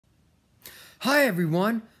Hi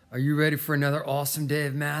everyone, are you ready for another awesome day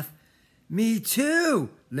of math? Me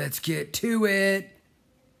too! Let's get to it!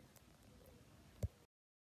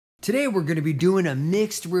 Today we're going to be doing a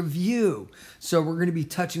mixed review. So we're going to be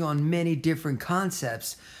touching on many different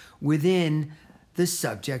concepts within the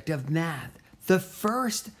subject of math. The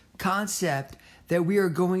first concept that we are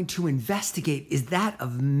going to investigate is that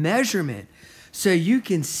of measurement. So you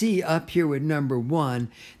can see up here with number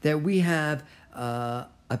 1 that we have a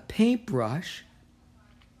paintbrush,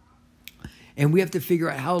 and we have to figure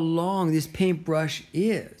out how long this paintbrush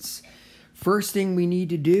is. First thing we need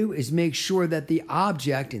to do is make sure that the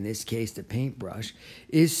object, in this case the paintbrush,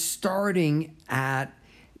 is starting at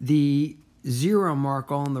the 0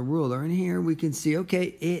 mark on the ruler. And here we can see,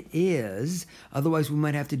 okay, it is. Otherwise we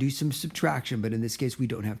might have to do some subtraction, but in this case we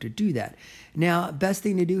don't have to do that. Now, best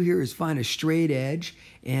thing to do here is find a straight edge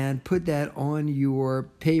and put that on your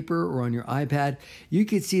paper or on your iPad. You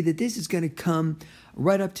can see that this is going to come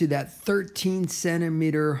right up to that 13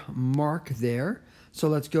 centimeter mark there. So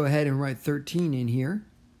let's go ahead and write 13 in here.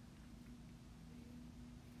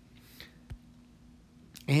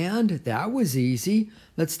 And that was easy.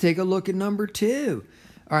 Let's take a look at number 2.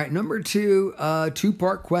 All right, number 2,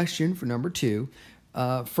 two-part question for number 2.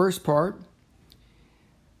 First part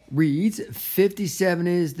reads, 57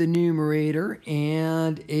 is the numerator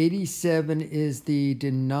and 87 is the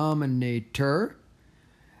denominator.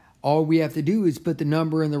 All we have to do is put the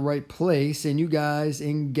number in the right place, and you guys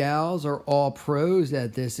and gals are all pros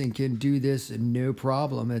at this and can do this no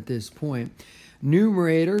problem at this point.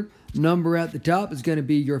 Numerator, number at the top is going to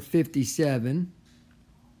be your 57.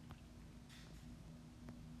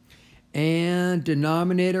 And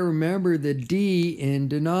denominator, remember the D in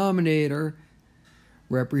denominator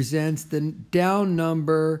represents the down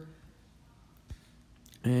number.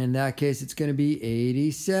 In that case, it's going to be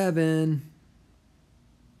 87.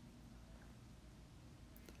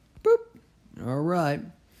 All right,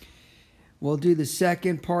 we'll do the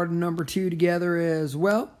second part of number 2 together as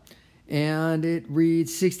well. And it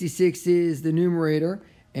reads 66 is the numerator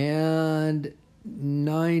and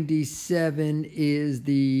 97 is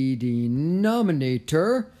the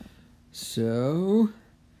denominator. So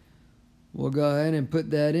we'll go ahead and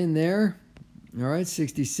put that in there. All right,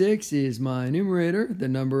 66 is my numerator, the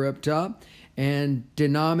number up top, and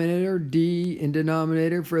denominator, D in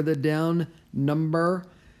denominator for the down number.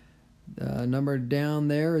 The number down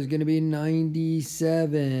there is going to be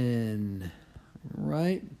 97,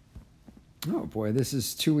 right? Oh boy, this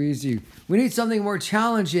is too easy. We need something more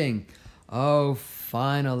challenging. Oh,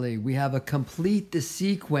 finally, we have a complete the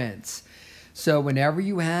sequence. So whenever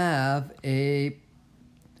you have a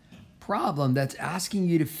problem that's asking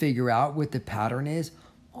you to figure out what the pattern is,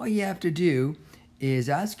 all you have to do is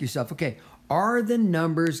ask yourself, okay, are the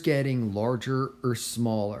numbers getting larger or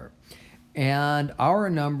smaller? And our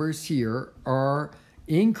numbers here are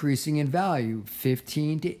increasing in value,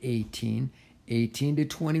 15 to 18, 18 to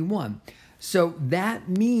 21. So that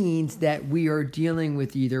means that we are dealing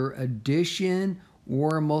with either addition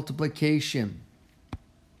or multiplication.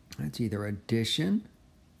 That's either addition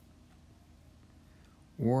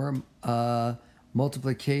or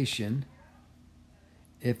multiplication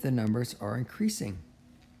if the numbers are increasing.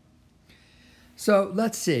 So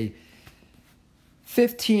let's see.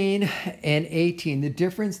 15 and 18, the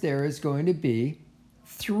difference there is going to be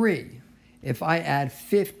 3. If I add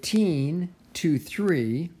 15 to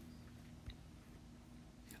 3,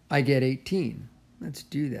 I get 18. Let's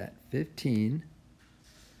do that. 15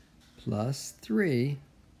 plus 3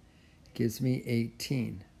 gives me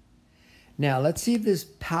 18. Now, let's see if this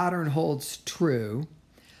pattern holds true.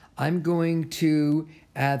 I'm going to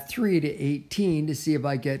add 3 to 18 to see if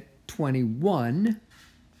I get 21.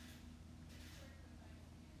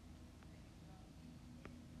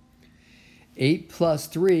 8 plus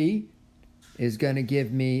 3 is going to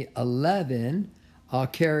give me 11. I'll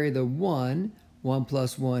carry the 1. 1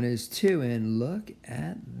 plus 1 is 2. And look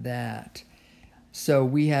at that. So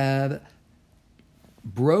we have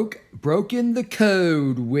broken the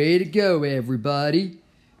code. Way to go, everybody.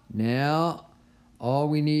 Now, all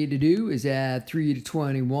we need to do is add 3 to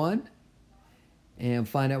 21 and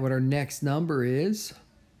find out what our next number is.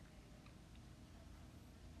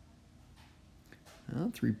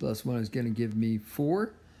 Well, 3 plus 1 is going to give me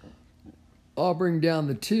 4. I'll bring down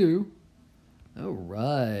the 2. All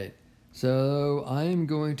right. So I'm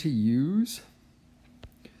going to use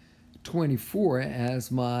 24 as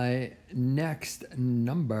my next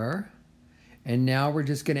number. And now we're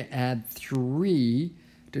just going to add 3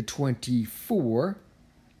 to 24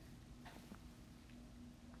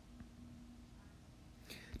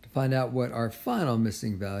 to find out what our final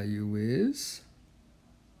missing value is.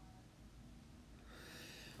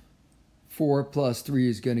 4 plus 3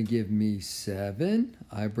 is going to give me 7.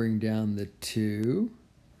 I bring down the 2.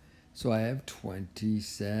 So I have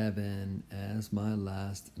 27 as my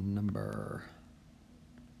last number.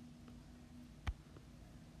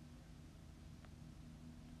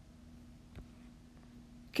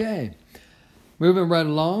 Okay, moving right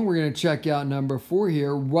along, we're going to check out number 4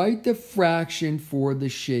 here. Write the fraction for the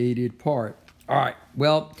shaded part. All right,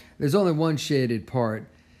 well, there's only one shaded part.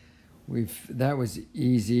 That was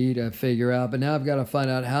easy to figure out, but now I've got to find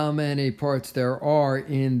out how many parts there are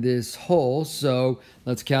in this whole. So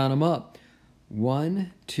let's count them up.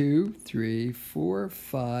 1, 2, 3, 4,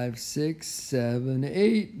 5, 6, 7,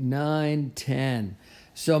 8, 9, 10.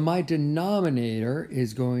 So my denominator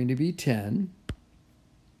is going to be 10.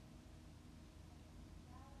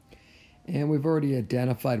 And we've already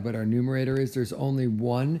identified what our numerator is. There's only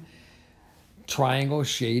one triangle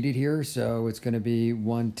shaded here, so it's going to be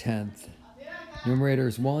 1/10. Numerator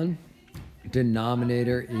is 1.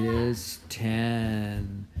 Denominator is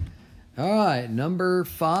 10. All right, number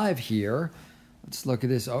 5 here. Let's look at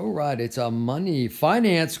this. Oh, right, it's a money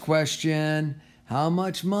finance question. How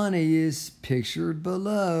much money is pictured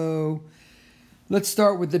below? Let's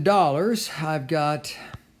start with the dollars. I've got...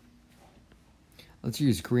 Let's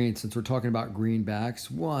use green since we're talking about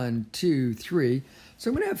greenbacks. 1, 2, 3.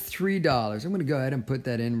 So I'm going to have $3. I'm going to go ahead and put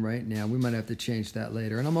that in right now. We might have to change that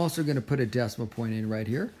later. And I'm also going to put a decimal point in right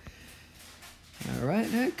here. All right,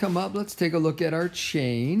 now come up. Let's take a look at our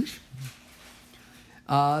change.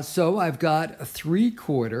 So I've got 3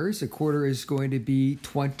 quarters. A quarter is going to be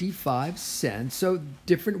 25 cents. So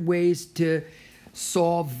different ways to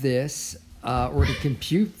solve this or to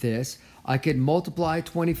compute this. I could multiply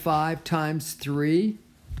 25 times 3.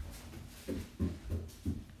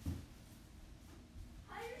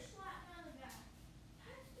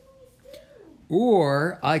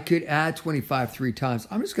 Or I could add 25 3 times.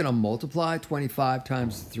 I'm just going to multiply 25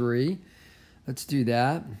 times 3. Let's do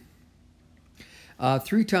that.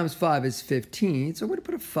 3 times 5 is 15. So I'm going to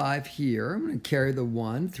put a 5 here. I'm going to carry the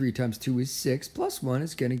 1. 3 times 2 is 6. Plus 1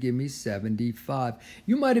 is going to give me 75.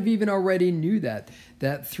 You might have even already knew that.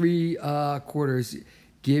 That 3 quarters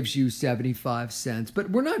gives you 75 cents.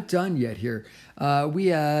 But we're not done yet here. We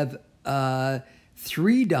have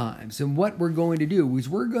 3 dimes. And what we're going to do is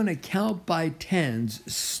we're going to count by tens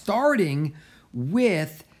starting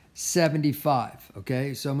with 75.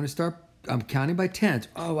 Okay, so I'm going to start, I'm counting by tens.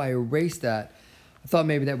 Oh, I erased that. I thought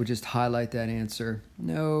maybe that would just highlight that answer.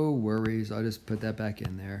 No worries. I'll just put that back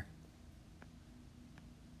in there.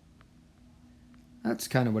 That's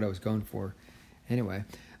kind of what I was going for. Anyway,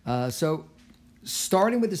 so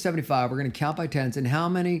starting with the 75, we're going to count by tens. And how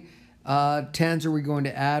many tens are we going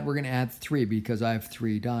to add? We're going to add 3 because I have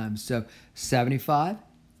 3 dimes. So 75,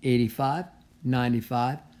 85,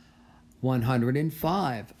 95,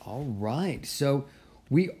 105. All right. So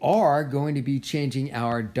we are going to be changing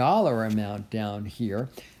our dollar amount down here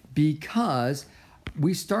because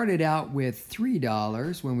we started out with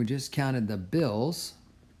 $3 when we just counted the bills.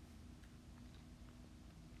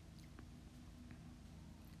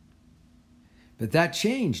 But that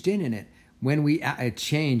changed, didn't it? It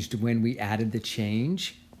changed when we added the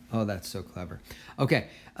change. Oh, that's so clever. Okay.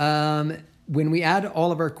 When we add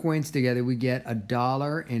all of our coins together, we get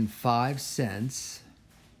 $1.05.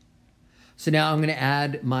 So now I'm going to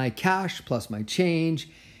add my cash plus my change,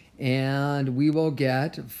 and we will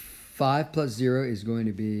get 5 plus 0 is going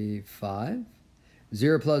to be 5.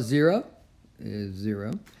 0 plus 0 is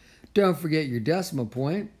 0. Don't forget your decimal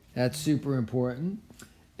point. That's super important.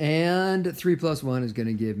 And 3 plus 1 is going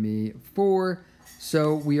to give me 4.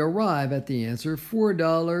 So we arrive at the answer,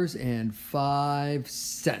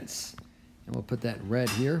 $4.05. And we'll put that in red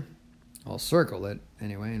here. I'll circle it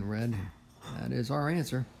anyway in red. That is our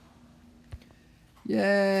answer.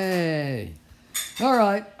 Yay! All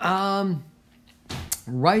right.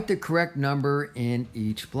 Write the correct number in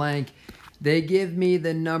each blank. They give me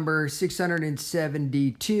the number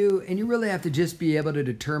 672, and you really have to just be able to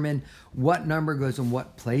determine what number goes in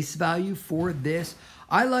what place value for this.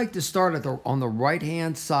 I like to start on the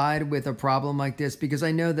right-hand side with a problem like this because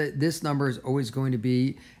I know that this number is always going to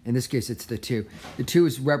be, in this case, it's the 2. The 2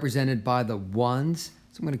 is represented by the 1s.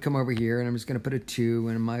 So I'm going to come over here, and I'm just going to put a 2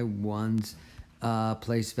 in my 1s.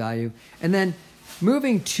 Place value. And then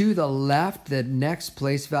moving to the left, the next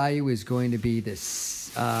place value is going to be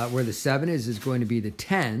this, where the 7 is going to be the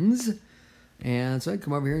 10s. And so I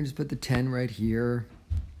come over here and just put the 10 right here.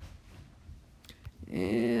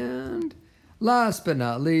 And last but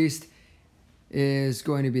not least is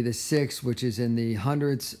going to be the 6, which is in the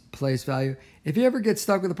hundreds place value. If you ever get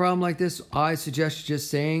stuck with a problem like this, I suggest just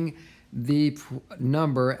saying the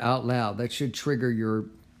number out loud. That should trigger your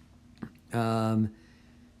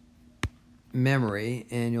memory,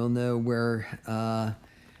 and you'll know where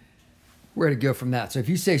to go from that. So if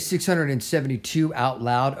you say 672 out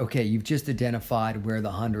loud, okay, you've just identified where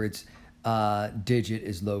the hundreds digit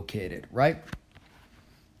is located, right?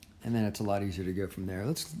 And then it's a lot easier to go from there.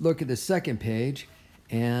 Let's look at the second page,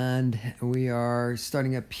 and we are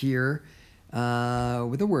starting up here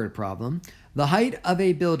with a word problem. The height of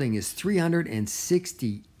a building is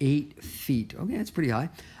 368 feet. Okay, that's pretty high.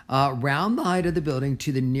 Round the height of the building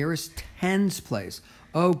to the nearest tens place.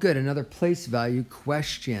 Oh, good, another place value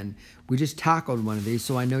question. We just tackled one of these,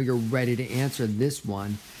 so I know you're ready to answer this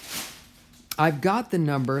one. I've got the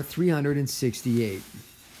number 368.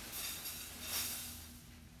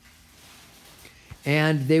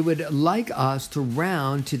 And they would like us to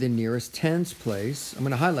round to the nearest tens place. I'm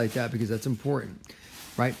going to highlight that because that's important,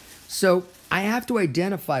 right? So I have to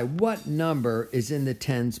identify what number is in the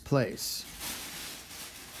tens place.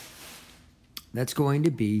 That's going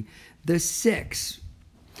to be the 6.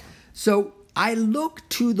 So I look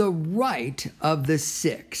to the right of the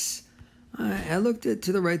 6. I looked to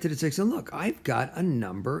the right to the 6, and look, I've got a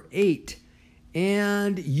number 8.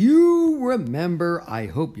 And you remember, I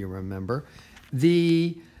hope you remember,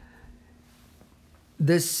 the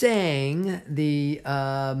saying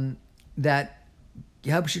that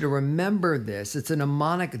helps you to remember this. It's a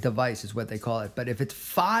mnemonic device is what they call it. But if it's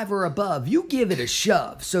 5 or above, you give it a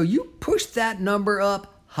shove. So you push that number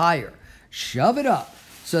up higher. Shove it up.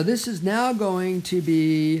 So this is now going to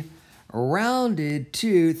be rounded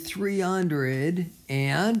to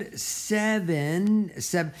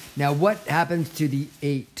 307. Now what happens to the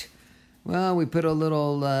 8? Well, we put a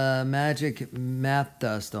little magic math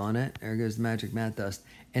dust on it. There goes the magic math dust.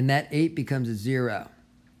 And that 8 becomes a 0.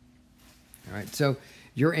 All right, so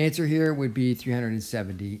your answer here would be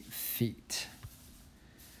 370 feet.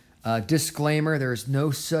 Disclaimer, there's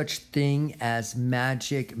no such thing as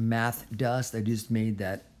magic math dust. I just made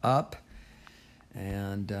that up.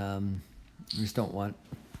 And I just don't want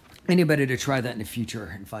anybody to try that in the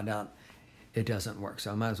future and find out it doesn't work.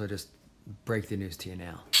 So I might as well just break the news to you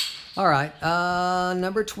now. All right,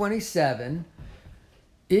 number 27.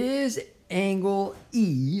 Is angle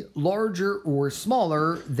E larger or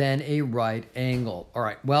smaller than a right angle? All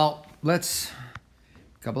right, well, a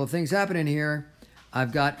couple of things happening here.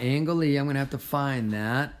 I've got angle E. I'm going to have to find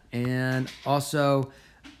that. And also,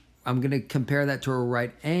 I'm going to compare that to a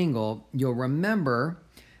right angle. You'll remember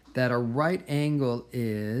that a right angle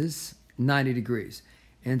is 90 degrees.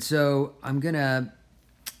 And so I'm going to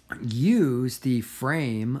use the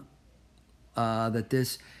frame that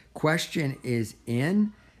this question is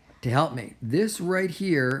in to help me. This right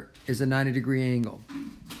here is a 90-degree angle.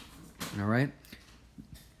 All right?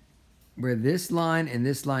 Where this line and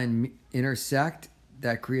this line intersect,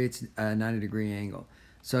 that creates a 90-degree angle.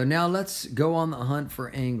 So now let's go on the hunt for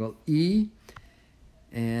angle E.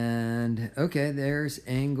 And okay, there's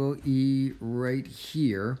angle E right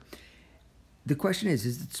here. The question is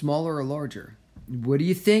it smaller or larger? What do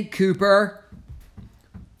you think, Cooper?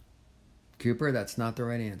 Cooper, that's not the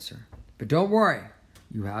right answer. But don't worry,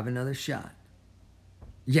 you have another shot.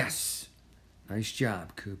 Yes. Nice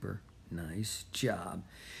job, Cooper. Nice job.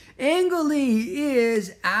 Angle E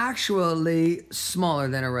is actually smaller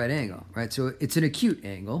than a right angle, right? So it's an acute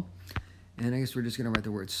angle. And I guess we're just going to write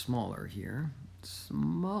the word smaller here.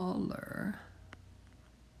 Smaller.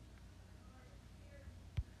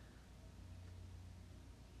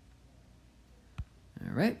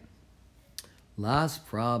 All right. Last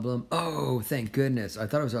problem. Oh, thank goodness. I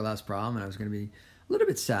thought it was our last problem, and I was going to be a little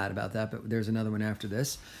bit sad about that, but there's another one after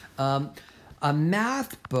this. A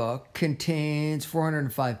math book contains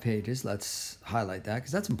 405 pages. Let's highlight that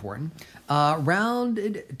because that's important.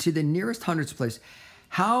 Rounded to the nearest hundreds place.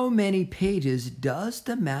 How many pages does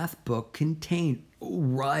the math book contain? Oh,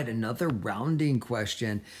 right, another rounding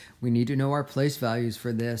question. We need to know our place values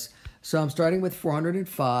for this. So I'm starting with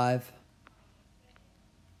 405.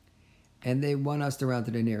 And they want us to round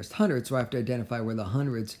to the nearest hundred, so I have to identify where the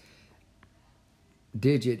hundreds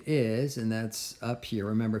digit is, and that's up here.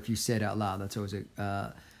 Remember, if you say it out loud, that's always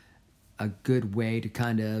a good way to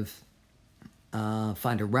kind of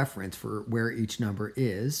find a reference for where each number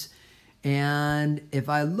is. And if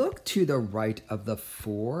I look to the right of the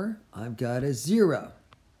 4, I've got a 0.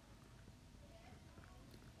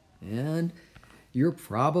 And you're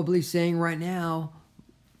probably saying right now,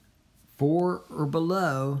 4 or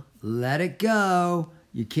below, let it go.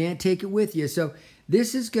 You can't take it with you. So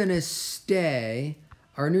this is going to stay.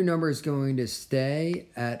 Our new number is going to stay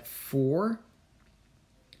at 4.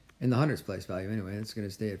 In the hundreds place value anyway. It's going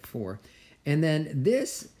to stay at 4. And then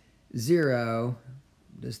this 0,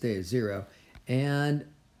 just stay at 0. And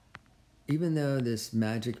even though this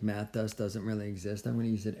magic math dust doesn't really exist, I'm going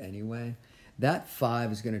to use it anyway. That 5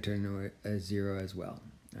 is going to turn into a 0 as well.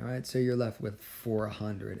 All right, so you're left with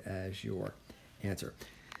 400 as your answer.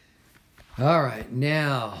 All right,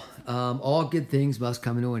 now, all good things must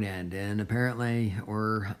come to an end, and apparently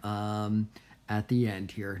we're at the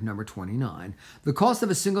end here, number 29. The cost of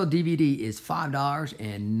a single DVD is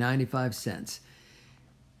 $5.95.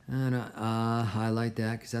 And highlight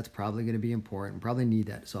that because that's probably going to be important. Probably need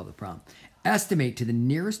that to solve the problem. Estimate to the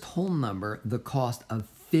nearest whole number the cost of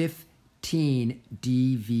 15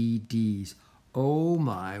 DVDs. Oh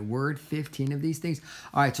my word, 15 of these things.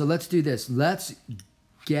 All right, so let's do this. Let's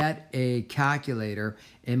get a calculator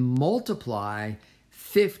and multiply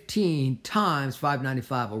 15 times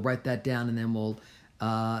 $5.95. We'll write that down and then we'll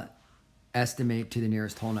estimate to the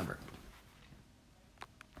nearest whole number.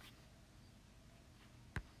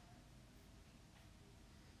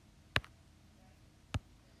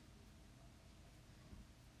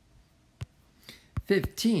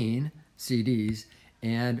 $15 CDs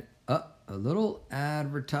and a little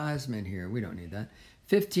advertisement here. We don't need that.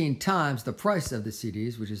 15 times the price of the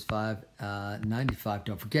CDs, which is $5.95.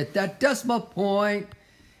 Don't forget that decimal point.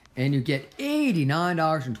 And you get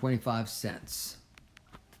 $89.25.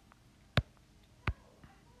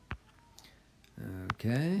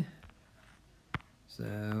 Okay.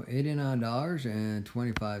 So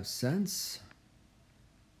 $89.25.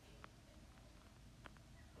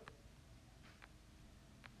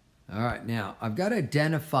 All right, now I've got to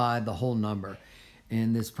identify the whole number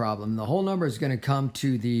in this problem. The whole number is going to come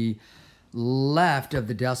to the left of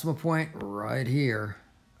the decimal point right here.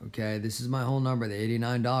 Okay, this is my whole number, the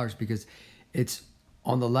 $89, because it's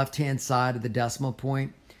on the left-hand side of the decimal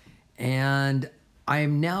point. And I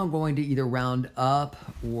am now going to either round up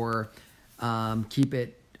or keep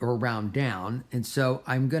it or round down. And so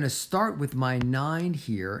I'm going to start with my 9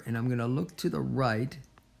 here, and I'm going to look to the right.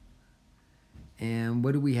 And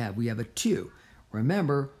what do we have? We have a 2.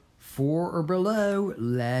 Remember, 4 or below,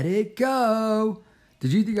 let it go.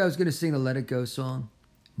 Did you think I was going to sing the Let It Go song?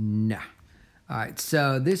 No. All right,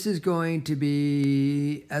 so this is going to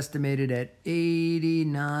be estimated at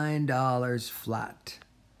 $89 flat.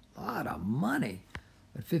 A lot of money.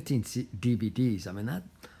 But 15 DVDs, I mean, that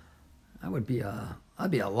would be that'd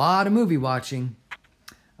be a lot of movie watching.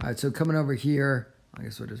 All right, so coming over here, I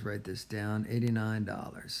guess we'll just write this down,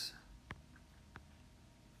 $89.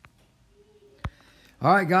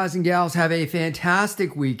 All right, guys and gals, have a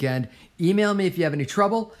fantastic weekend. Email me if you have any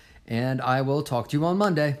trouble, and I will talk to you on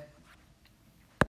Monday.